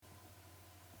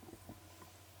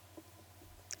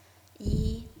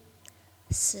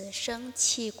死生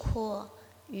契阔，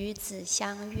与子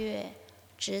相悦，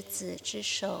执子之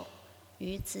手，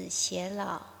与子偕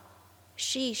老，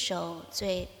是一首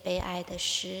最悲哀的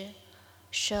诗。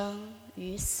生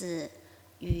与死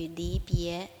与离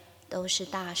别都是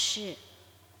大事，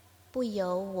不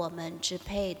由我们支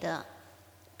配的。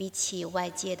比起外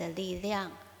界的力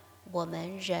量，我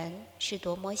们人是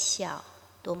多么小，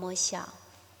多么小。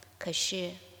可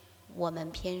是我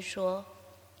们偏说，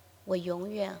我永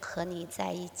远和你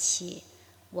在一起，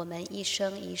我们一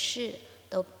生一世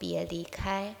都别离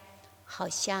开，好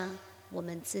像我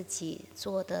们自己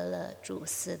做得了主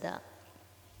似的。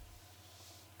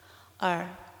2.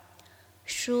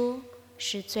 书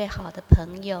是最好的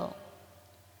朋友，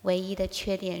唯一的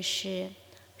缺点是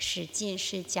使近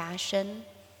视加深，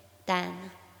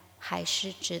但还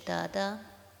是值得的。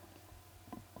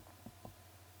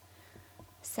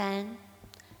3.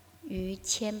 于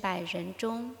千百人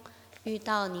中遇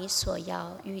到你所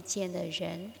要遇见的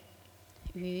人，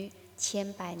于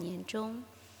千百年中，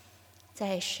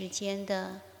在时间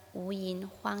的无垠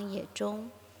荒野中，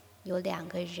有2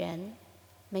个人，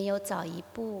没有早一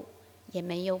步，也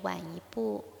没有晚一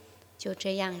步，就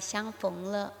这样相逢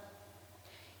了，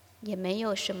也没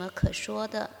有什么可说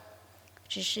的，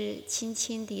只是轻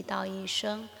轻地道一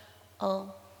声：“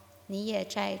哦，你也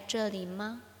在这里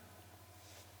吗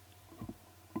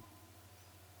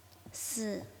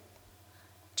？”4.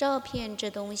 照片这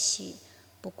东西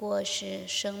不过是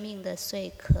生命的碎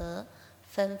壳，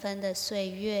纷纷的岁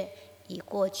月已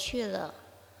过去了，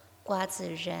瓜子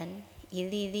仁一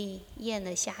粒粒咽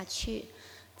了下去，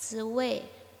滋味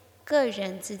个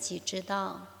人自己知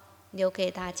道，留给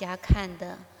大家看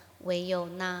的唯有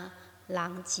那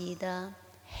狼藉的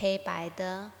黑白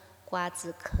的瓜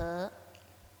子壳。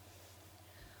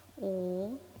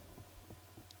5.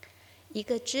 一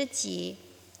个知己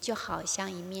就好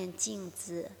像一面镜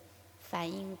子，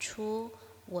反映出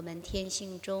我们天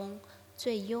性中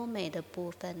最优美的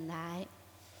部分来。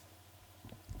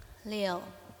6.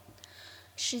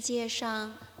 世界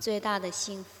上最大的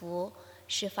幸福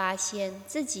是发现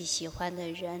自己喜欢的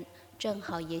人正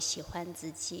好也喜欢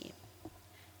自己。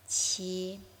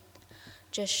7.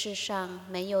 这世上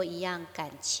没有一样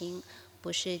感情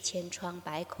不是千疮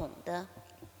百孔的。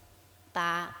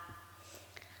8.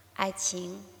 爱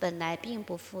情本来并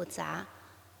不复杂，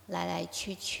来来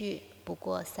去去不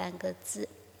过3个字，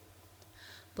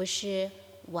不是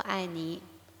我爱你，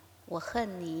我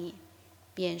恨你，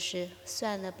便是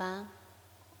算了吧，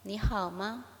你好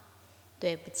吗？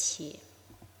对不起。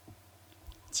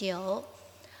9.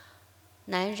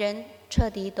 男人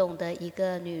彻底懂得一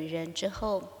个女人之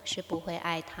后是不会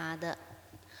爱她的。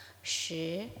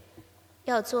10.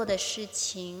 要做的事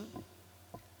情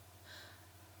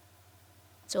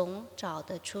总找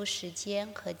得出时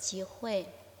间和机会，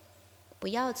不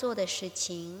要做的事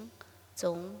情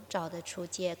总找得出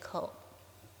借口。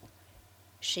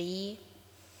11.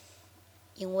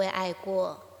 因为爱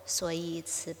过，所以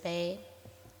慈悲；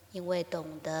因为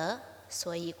懂得，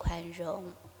所以宽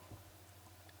容。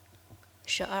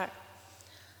12.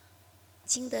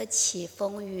 经得起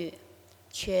风雨，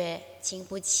却经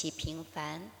不起平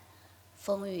凡。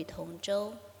风雨同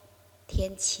舟，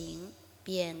天晴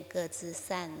便各自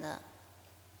散了。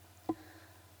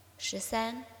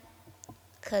13.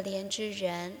 可怜之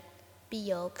人，必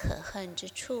有可恨之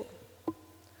处。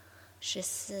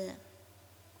14.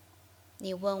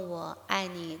 你问我爱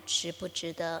你值不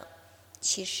值得，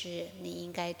其实你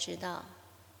应该知道，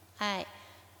爱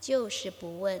就是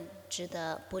不问值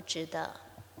得不值得。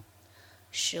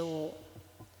15.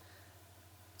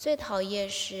 最讨厌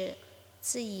是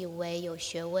自以为有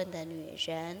学问的女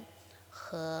人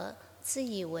和自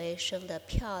以为生得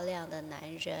漂亮的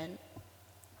男人。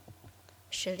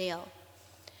16.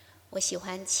 我喜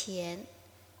欢钱，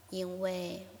因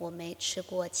为我没吃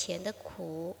过钱的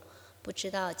苦，不知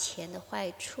道钱的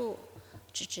坏处，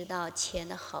只知道钱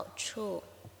的好处。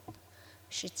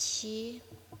17.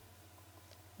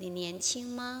 你年轻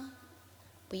吗？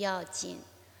不要紧，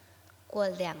过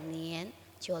2年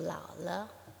就老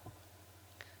了。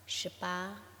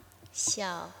18.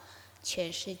 笑，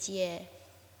全世界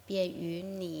便与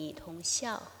你同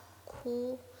笑；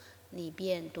哭，你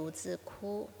便独自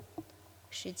哭。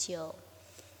19.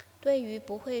 对于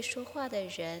不会说话的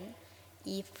人，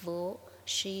衣服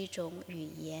是一种语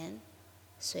言，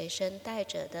随身带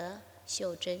着的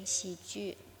袖珍戏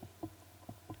剧。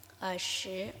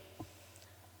20.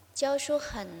 教书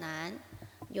很难，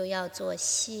又要做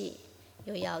戏，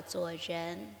又要做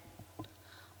人。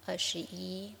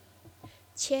21.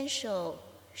 牵手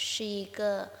是一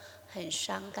个很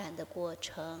伤感的过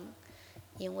程，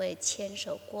因为牵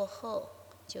手过后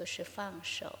就是放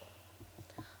手。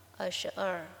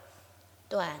22，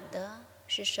短的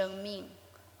是生命，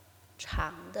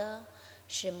长的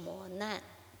是磨难。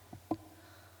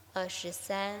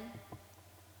23，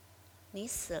你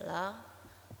死了，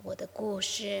我的故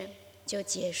事就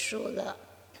结束了；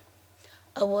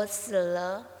而我死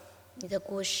了，你的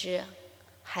故事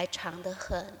还长得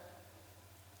很。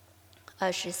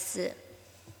24，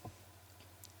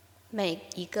每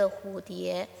一个蝴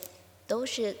蝶都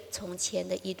是从前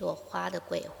的一朵花的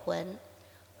鬼魂，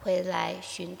回来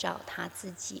寻找他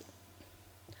自己。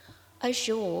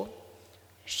25，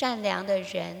善良的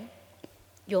人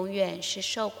永远是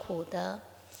受苦的，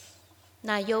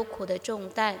那忧苦的重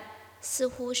担似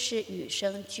乎是与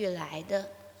生俱来的，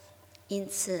因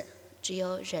此只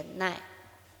有忍耐。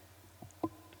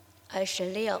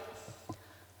26，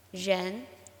人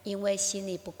因为心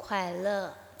里不快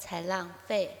乐才浪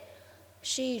费，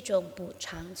是一种补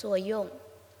偿作用。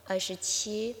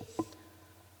27，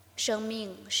生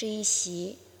命是一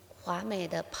袭华美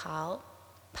的袍，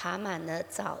爬满了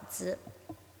枣子。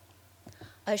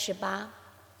28，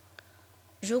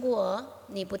如果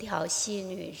你不调戏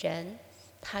女人，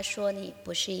她说你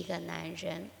不是一个男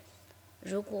人；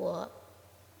如果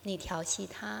你调戏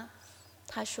她，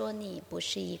她说你不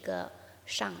是一个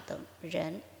上等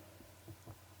人。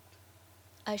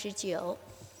29，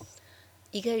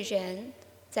一个人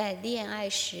在恋爱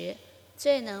时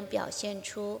最能表现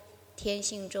出天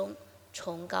性中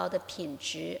崇高的品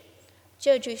质，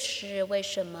这就是为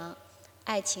什么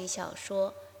爱情小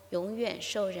说永远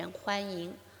受人欢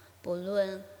迎，不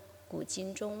论古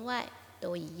今中外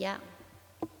都一样。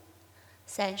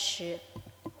30，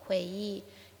回忆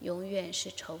永远是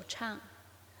惆怅，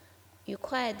愉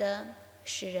快的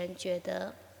使人觉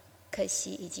得可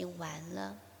惜已经完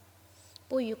了，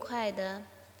不愉快的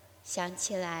想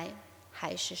起来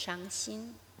还是伤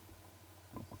心。